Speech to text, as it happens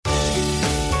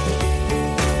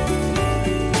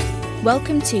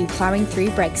Welcome to Ploughing Through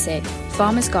Brexit,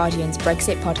 Farmers Guardian's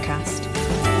Brexit podcast.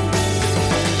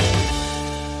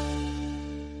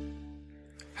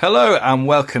 Hello and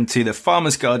welcome to the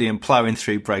Farmers Guardian Ploughing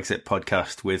Through Brexit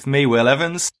podcast with me, Will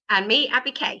Evans. And me,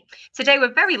 Abby Kay. Today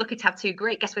we're very lucky to have two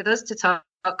great guests with us to talk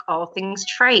all things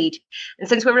trade. And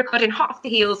since we're recording hot off the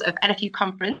heels of NFU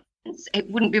conference, it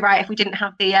wouldn't be right if we didn't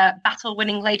have the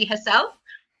battle-winning lady herself,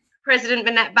 President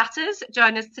Minette Batters,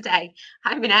 join us today.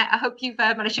 Hi Minette, I hope you've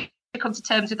managed to come to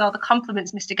terms with all the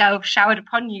compliments Mr. Gove showered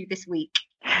upon you this week.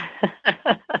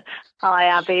 Hi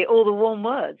Abby, all the warm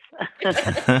words.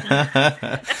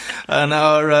 And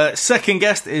our second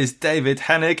guest is David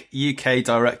Hennig, UK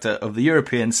Director of the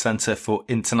European Centre for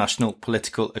International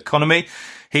Political Economy.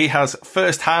 He has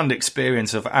first-hand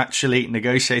experience of actually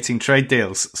negotiating trade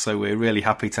deals, so we're really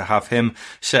happy to have him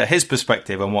share his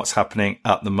perspective on what's happening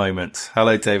at the moment.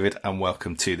 Hello David and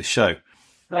welcome to the show.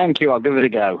 Thank you, I'll give it a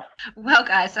go. Well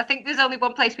guys, I think there's only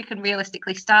one place we can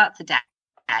realistically start today.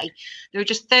 There are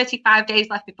just 35 days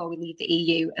left before we leave the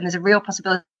EU, and there's a real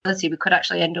possibility we could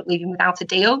actually end up leaving without a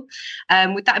deal.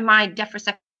 With that in mind, DEFRA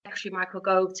Secretary Michael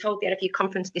Gove told the NFU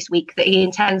conference this week that he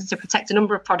intends to protect a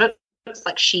number of products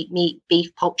like sheep meat,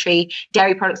 beef, poultry,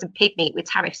 dairy products and pig meat with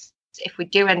tariffs if we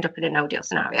do end up in a no-deal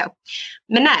scenario.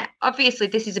 Minette, obviously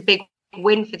this is a big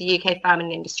win for the UK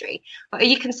farming industry, but are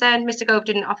you concerned Mr Gove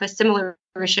didn't offer similar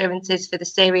assurances for the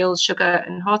cereals, sugar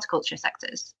and horticulture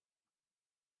sectors?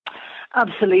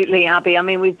 Absolutely, Abby. I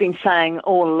mean, we've been saying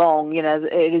all along, it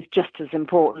is just as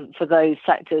important for those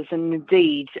sectors. And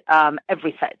indeed,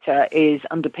 every sector is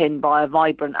underpinned by a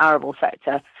vibrant arable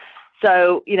sector.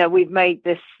 So, we've made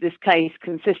this case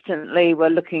consistently. We're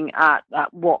looking at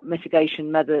what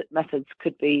mitigation methods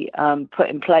could be put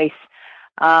in place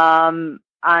and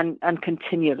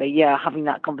continually, having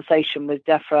that conversation with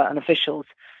DEFRA and officials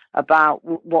about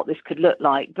what this could look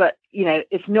like. But,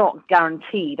 it's not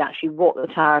guaranteed actually what the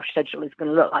tariff schedule is going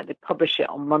to look like. They publish it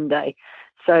on Monday.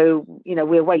 So,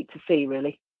 we'll wait to see,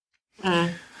 really.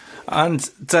 And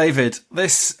David,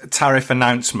 this tariff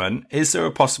announcement, is there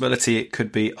a possibility it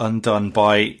could be undone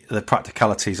by the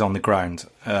practicalities on the ground?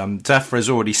 DEFRA has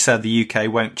already said the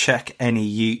UK won't check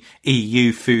any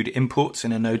EU food imports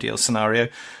in a no-deal scenario,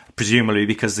 presumably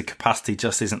because the capacity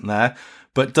just isn't there.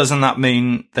 But doesn't that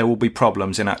mean there will be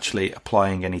problems in actually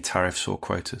applying any tariffs or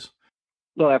quotas?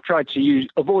 Well, I've tried to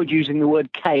avoid using the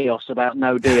word chaos about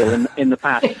no deal in the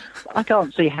past. I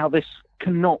can't see how this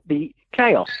cannot be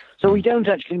chaos. So we don't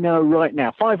actually know right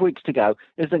now. 5 weeks to go.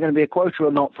 Is there going to be a quota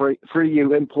or not for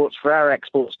EU imports for our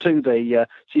exports to the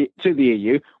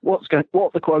EU? What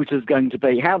the quota is going to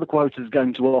be? How the quota is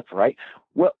going to operate?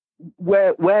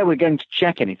 Where we're going to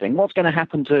check anything? What's going to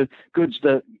happen to goods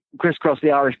that crisscross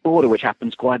the Irish border, which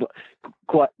happens quite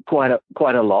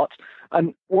a lot?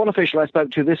 And one official I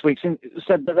spoke to this week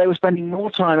said that they were spending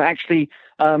more time actually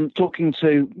talking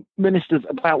to ministers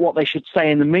about what they should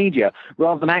say in the media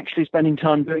rather than actually spending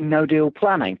time doing no-deal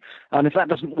planning. And if that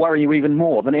doesn't worry you even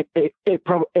more, then it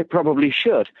probably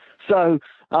should. So,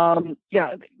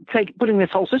 putting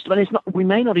this whole system, and it's not. We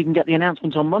may not even get the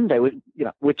announcement on Monday.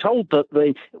 We're told that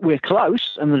we're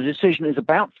close and the decision is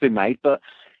about to be made, but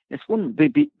this wouldn't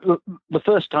be the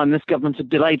first time this government had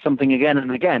delayed something again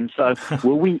and again. So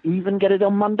will we even get it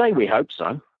on Monday? We hope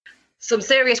so. Some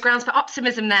serious grounds for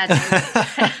optimism there,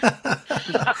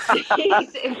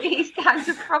 these kinds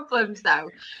of problems, though.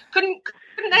 Couldn't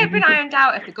they have been ironed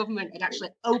out if the government had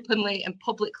actually openly and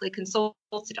publicly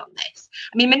consulted on this?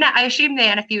 I mean, Minette, I assume the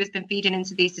NFU has been feeding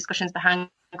into these discussions behind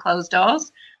closed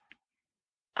doors.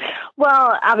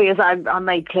 Well, Abby, as I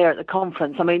made clear at the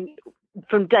conference, I mean,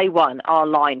 from day one, our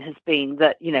line has been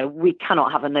that, we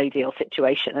cannot have a no-deal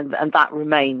situation, and that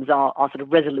remains our sort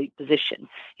of resolute position.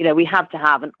 We have to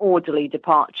have an orderly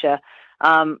departure.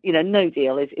 No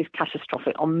deal is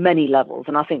catastrophic on many levels,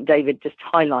 and I think David just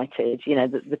highlighted,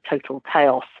 the total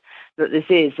chaos that this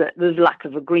is, that there's lack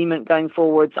of agreement going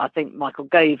forwards. I think Michael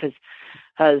Gove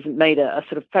has made a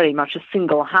sort of very much a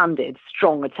single-handed,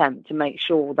 strong attempt to make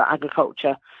sure that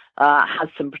agriculture has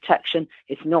some protection.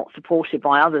 It's not supported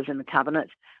by others in the cabinet,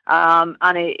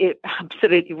 and it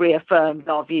absolutely reaffirms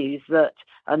our views that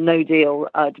a no-deal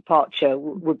departure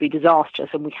would be disastrous,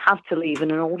 and we have to leave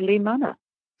in an orderly manner.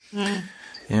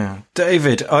 Yeah.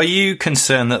 David, are you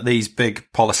concerned that these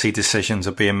big policy decisions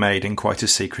are being made in quite a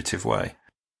secretive way?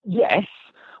 Yes.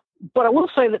 But I will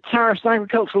say that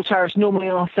agricultural tariffs, normally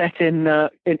are set in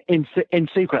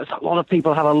secret. A lot of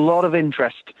people have a lot of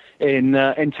interest in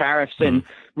tariffs, in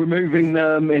removing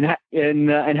them, in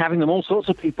having them. All sorts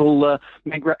of people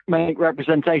make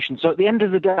representation. So at the end of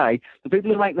the day, the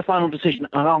people who make the final decision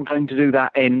aren't going to do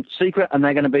that in secret, and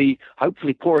they're going to be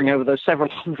hopefully poring over those several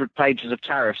hundred pages of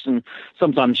tariffs. And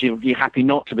sometimes you're happy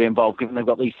not to be involved, given they've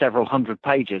got these several hundred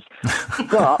pages.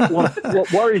 But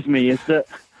what worries me is that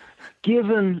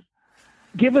given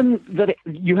that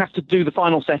you have to do the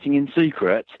final setting in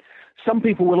secret, some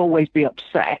people will always be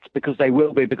upset because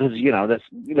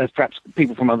there's perhaps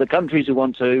people from other countries who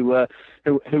want to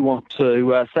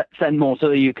send more to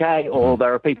the UK, or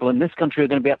there are people in this country who are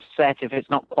going to be upset if it's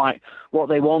not quite what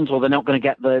they want, or they're not going to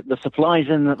get the supplies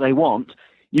in that they want.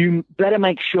 You better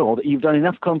make sure that you've done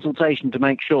enough consultation to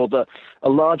make sure that a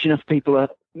large enough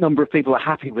number of people are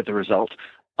happy with the result.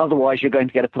 Otherwise, you're going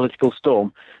to get a political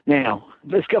storm. Now,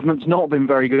 this government's not been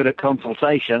very good at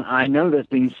consultation. I know there's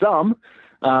been some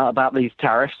about these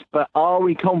tariffs, but are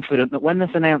we confident that when this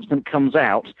announcement comes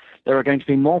out, there are going to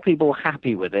be more people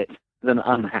happy with it than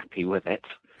unhappy with it?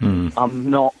 I'm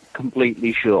not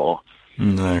completely sure.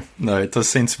 No, it does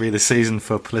seem to be the season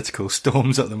for political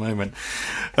storms at the moment.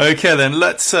 Okay, then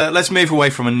let's move away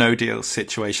from a no-deal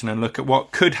situation and look at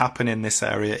what could happen in this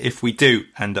area if we do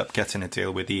end up getting a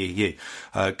deal with the EU.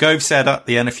 Gove said at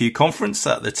the NFU conference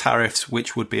that the tariffs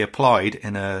which would be applied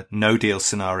in a no-deal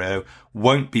scenario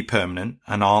won't be permanent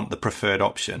and aren't the preferred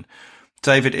option.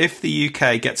 David, if the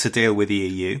UK gets a deal with the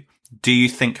EU, do you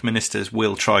think ministers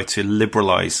will try to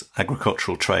liberalise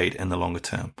agricultural trade in the longer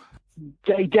term?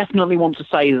 They definitely want to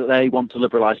say that they want to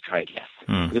liberalise trade, yes,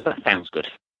 because that sounds good.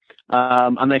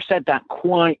 And they've said that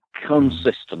quite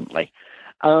consistently.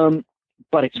 But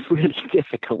it's really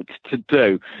difficult to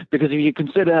do, because if you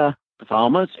consider the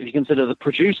farmers, if you consider the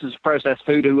producers of processed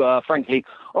food, who are frankly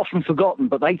often forgotten,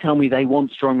 but they tell me they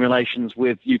want strong relations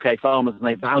with UK farmers and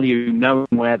they value knowing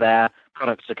where their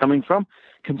products are coming from.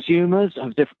 Consumers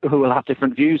who will have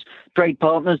different views, trade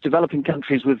partners, developing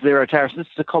countries with zero tariffs. This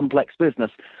is a complex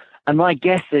business. And my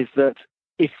guess is that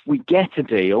if we get a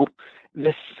deal,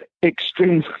 this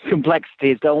extreme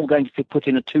complexity is all going to be put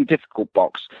in a too difficult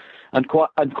box, and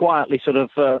quietly sort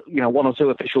of one or two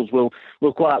officials will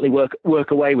quietly work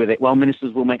away with it, while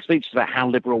ministers will make speeches about how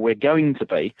liberal we're going to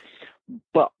be.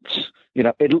 But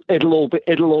it'll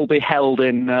all be held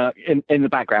in the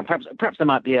background. Perhaps there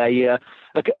might be a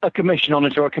commission on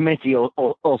it, or a committee, or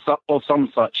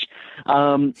some such.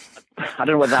 I don't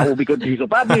know whether that will be good news or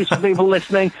bad news for people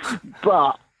listening,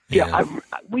 but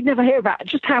we never hear about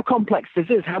just how complex this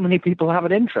is, how many people have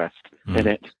an interest in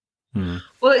it.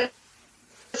 Well,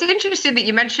 it's interesting that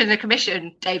you mentioned the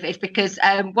commission, David, because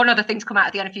one of the things come out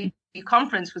of the NFU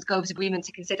conference was Gove's agreement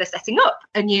to consider setting up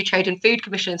a new trade and food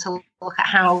commission to look at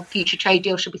how future trade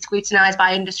deals should be scrutinised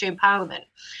by industry and Parliament.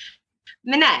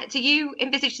 Minette, do you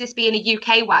envisage this being a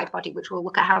UK-wide body which will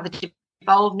look at how the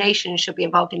devolved nations should be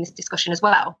involved in this discussion as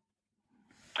well?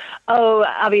 Oh,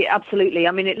 Abby, absolutely.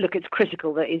 I mean, it's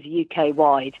critical that it's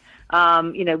UK-wide.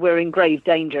 We're in grave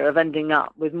danger of ending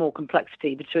up with more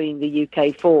complexity between the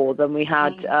UK 4 than we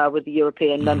had with the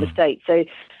European member states. So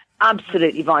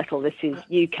absolutely vital this is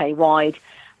UK-wide.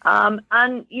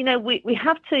 We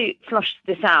have to flush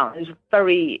this out. It's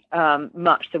very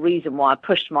much the reason why I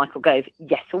pushed Michael Gove,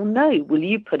 yes or no, will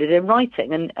you put it in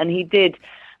writing? And he did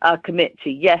commit to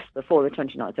yes before the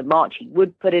 29th of March. He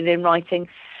would put it in writing.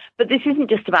 But this isn't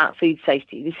just about food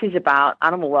safety. This is about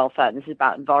animal welfare, and this is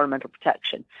about environmental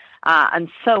protection. And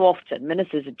so often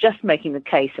ministers are just making the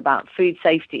case about food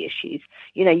safety issues.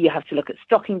 You have to look at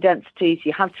stocking densities.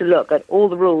 You have to look at all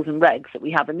the rules and regs that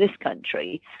we have in this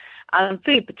country, and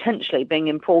food potentially being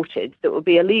imported that would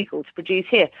be illegal to produce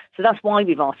here. So that's why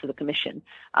we've asked for the commission.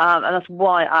 And that's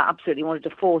why I absolutely wanted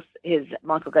to force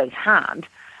Michael Gove's hand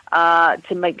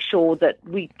to make sure that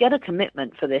we get a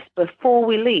commitment for this before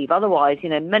we leave. Otherwise,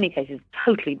 in many cases,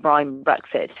 totally prime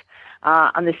Brexit.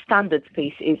 And the standards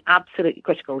piece is absolutely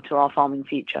critical to our farming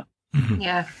future.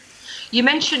 Yeah. You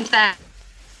mentioned there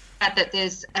that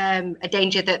there's a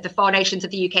danger that the 4 nations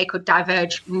of the UK could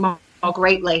diverge more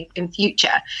greatly in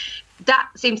future. That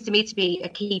seems to me to be a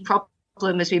key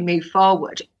problem as we move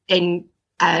forward in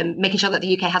making sure that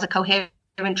the UK has a coherent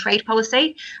trade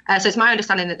policy. So it's my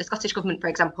understanding that the Scottish Government, for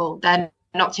example, they're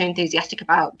not too enthusiastic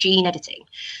about gene editing.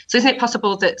 So isn't it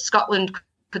possible that Scotland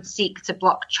could seek to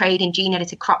block trade in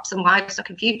gene-edited crops and livestock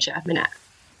in future? Minette?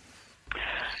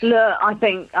 Look, I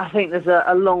think there's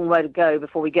a long way to go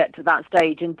before we get to that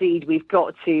stage. Indeed, we've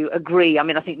got to agree. I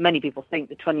mean, I think many people think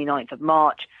the 29th of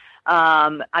March,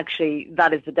 actually,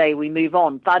 that is the day we move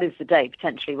on. That is the day,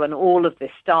 potentially, when all of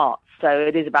this starts. So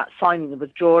it is about signing the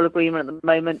withdrawal agreement at the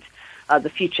moment, the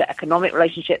future economic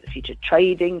relationship, the future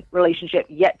trading relationship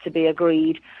yet to be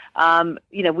agreed.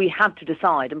 We have to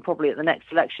decide, and probably at the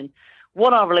next election,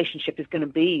 what our relationship is going to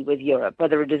be with Europe,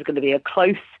 whether it is going to be a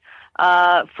close,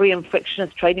 free and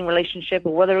frictionless trading relationship,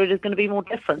 or whether it is going to be more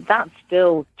different. That's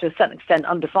still, to a certain extent,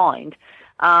 undefined,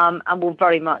 and will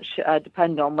very much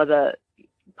depend on whether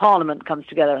Parliament comes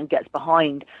together and gets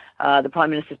behind the Prime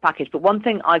Minister's package. But one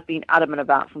thing I've been adamant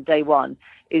about from day one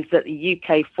is that the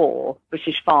UK4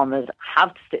 British farmers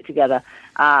have to stick together,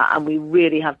 and we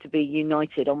really have to be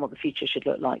united on what the future should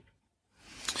look like.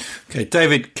 Okay,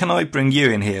 David, can I bring you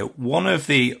in here? One of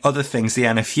the other things the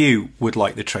NFU would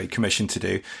like the Trade Commission to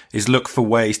do is look for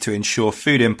ways to ensure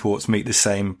food imports meet the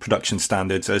same production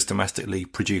standards as domestically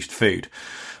produced food.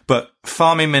 But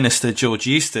Farming Minister George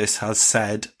Eustice has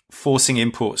said forcing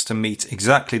imports to meet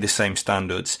exactly the same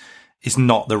standards is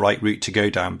not the right route to go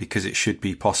down, because it should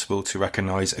be possible to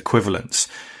recognise equivalence.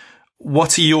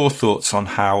 What are your thoughts on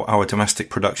how our domestic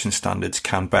production standards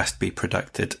can best be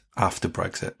protected after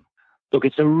Brexit? Look,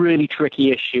 it's a really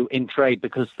tricky issue in trade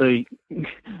because the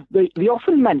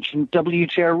often mentioned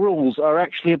WTO rules are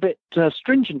actually a bit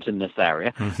stringent in this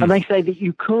area, and they say that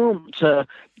you can't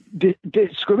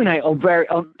discriminate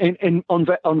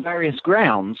on various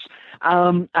grounds,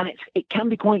 and it can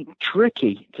be quite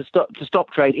tricky to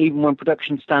stop trade even when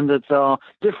production standards are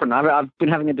different. I've been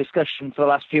having a discussion for the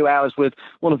last few hours with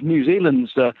one of New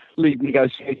Zealand's lead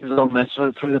negotiators on this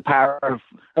through the power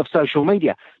of social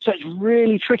media. So it's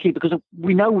really tricky because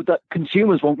we know that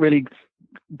consumers want really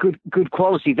good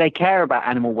quality. They care about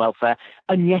animal welfare,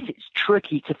 and yet it's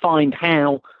tricky to find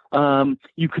how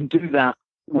you can do that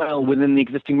well within the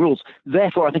existing rules.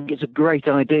 Therefore, I think it's a great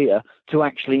idea to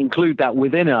actually include that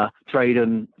within a Trade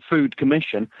and Food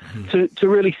Commission to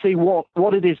really see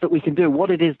what it is that we can do, what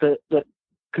it is that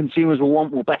consumers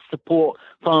will best support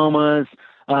farmers,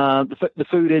 the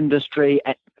food industry,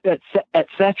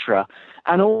 etc.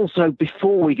 And also,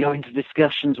 before we go into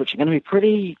discussions, which are going to be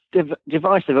pretty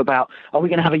divisive about, are we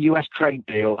going to have a US trade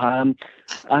deal? I'm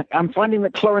finding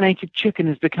that chlorinated chicken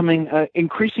is becoming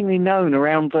increasingly known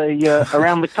around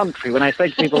the country. When I say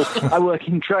to people, I work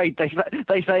in trade,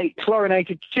 they say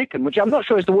chlorinated chicken, which I'm not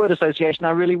sure is the word association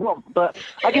I really want, but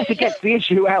I guess it gets the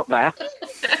issue out there.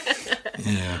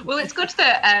 Yeah. Well, it's good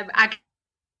that Ag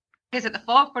is at the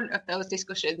forefront of those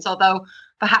discussions, although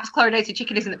perhaps chlorinated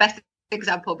chicken isn't the best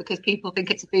example because people think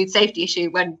it's a food safety issue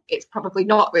when it's probably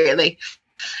not really.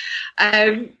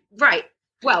 Right.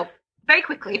 Well, very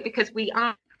quickly, because we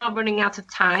are running out of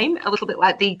time, a little bit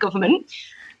like the government.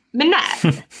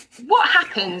 Minette, what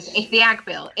happens if the Ag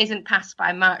Bill isn't passed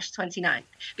by March 29th?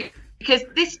 Because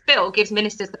this bill gives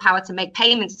ministers the power to make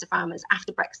payments to farmers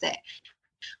after Brexit,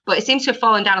 but it seems to have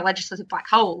fallen down a legislative black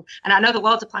hole. And I know the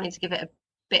Lords are planning to give it a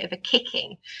bit of a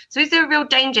kicking. So is there a real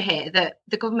danger here that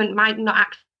the government might not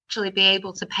actually be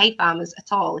able to pay farmers at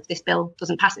all if this bill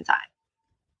doesn't pass in time?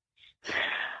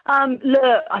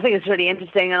 Look, I think it's really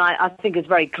interesting, and I think it's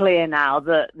very clear now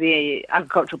that the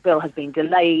agricultural bill has been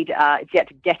delayed. It's yet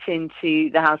to get into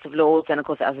the House of Lords, and of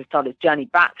course it has started its journey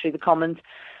back through the Commons.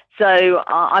 So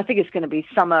I think it's going to be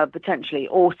summer, potentially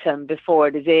autumn, before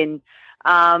it is in.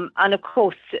 And of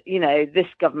course, this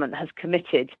government has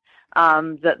committed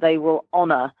that they will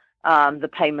honour the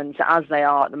payments as they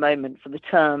are at the moment for the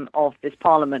term of this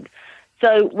Parliament.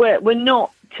 So we're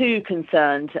not too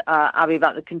concerned, Abby,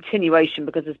 about the continuation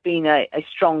because there's been a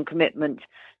strong commitment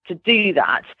to do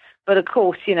that. But of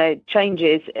course,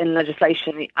 changes in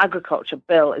legislation, the agriculture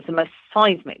bill is the most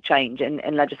seismic change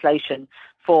in legislation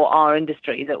for our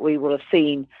industry that we will have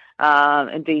seen,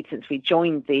 indeed, since we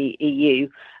joined the EU.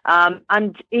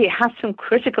 And it has some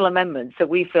critical amendments that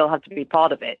we feel have to be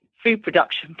part of it. Food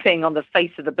production being on the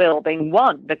face of the bill being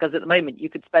one, because at the moment you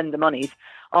could spend the monies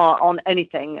on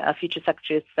anything a future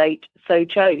Secretary of State so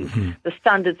chose. The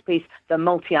standards piece, the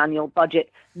multi-annual budget,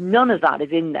 none of that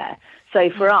is in there. So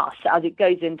for us, as it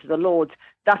goes into the Lords,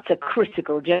 that's a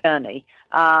critical journey,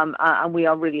 and we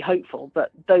are really hopeful that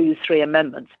those three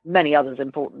amendments, many others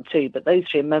important too, but those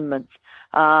three amendments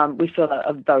we feel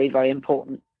are very, very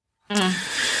important.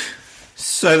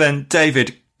 So then,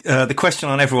 David, the question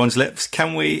on everyone's lips,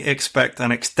 can we expect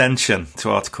an extension to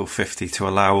Article 50 to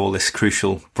allow all this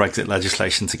crucial Brexit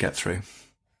legislation to get through?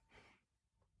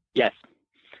 Yes.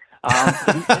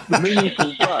 The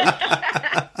meaningful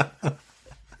vote...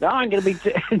 No, I'm going to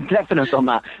be definite on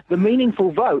that. The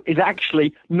meaningful vote is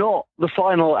actually not the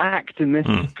final act in this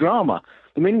drama.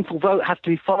 The meaningful vote has to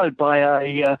be followed by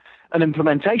an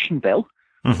implementation bill,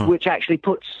 which actually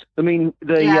puts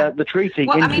the treaty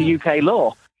into UK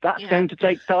law. That's going to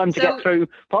take time to get through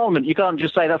Parliament. You can't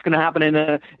just say that's going to happen in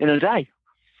a day.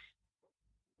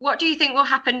 What do you think will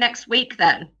happen next week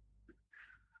then,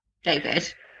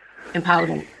 David, in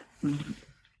Parliament?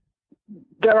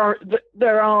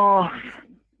 There are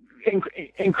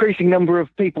increasing number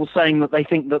of people saying that they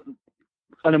think that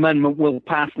an amendment will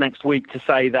pass next week to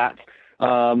say that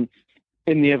in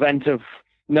the event of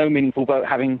no meaningful vote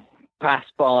having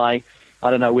passed by,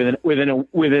 I don't know,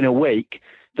 within a week,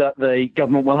 that the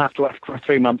government will have to ask for a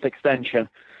 3-month extension.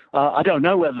 I don't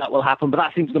know whether that will happen, but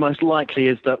that seems the most likely,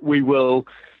 is that we will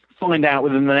find out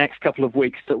within the next couple of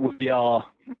weeks that we are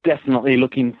definitely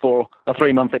looking for a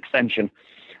 3-month extension.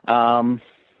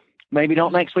 Maybe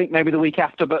not next week, maybe the week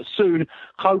after, but soon,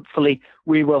 hopefully,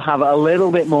 we will have a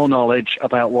little bit more knowledge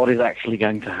about what is actually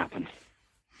going to happen.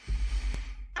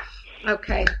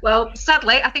 Okay, well,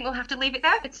 sadly, I think we'll have to leave it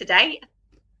there for today.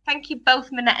 Thank you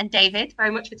both, Minette and David,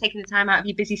 very much for taking the time out of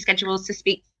your busy schedules to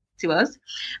speak to us.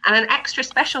 And an extra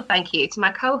special thank you to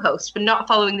my co-host for not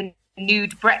following the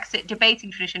nude Brexit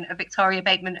debating tradition of Victoria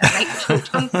Bateman and Rachel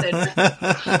Johnson.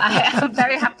 I am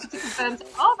very happy to confirm to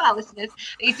all of our listeners that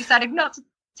he's decided not to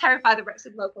terrify the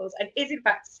Wrexham locals and is in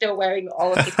fact still wearing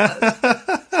all of his clothes.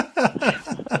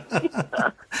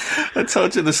 I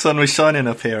told you the sun was shining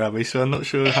up here, Abby, so I'm not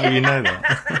sure how you know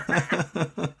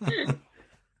that.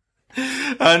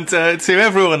 And to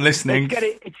everyone listening... Go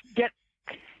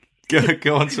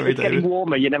on, sorry, it's David. Getting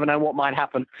warmer, you never know what might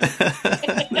happen.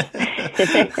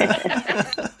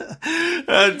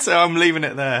 And so I'm leaving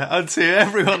it there. And to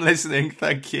everyone listening,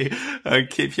 thank you. And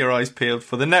keep your eyes peeled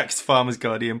for the next Farmers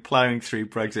Guardian Ploughing Through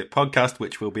Brexit podcast,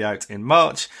 which will be out in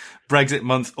March. Brexit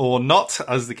month or not,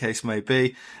 as the case may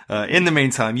be. In the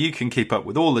meantime, you can keep up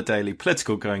with all the daily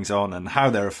political goings on and how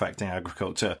they're affecting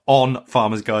agriculture on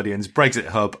Farmers Guardian's Brexit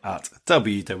Hub at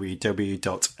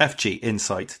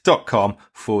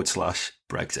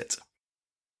www.fginsight.com/Brexit.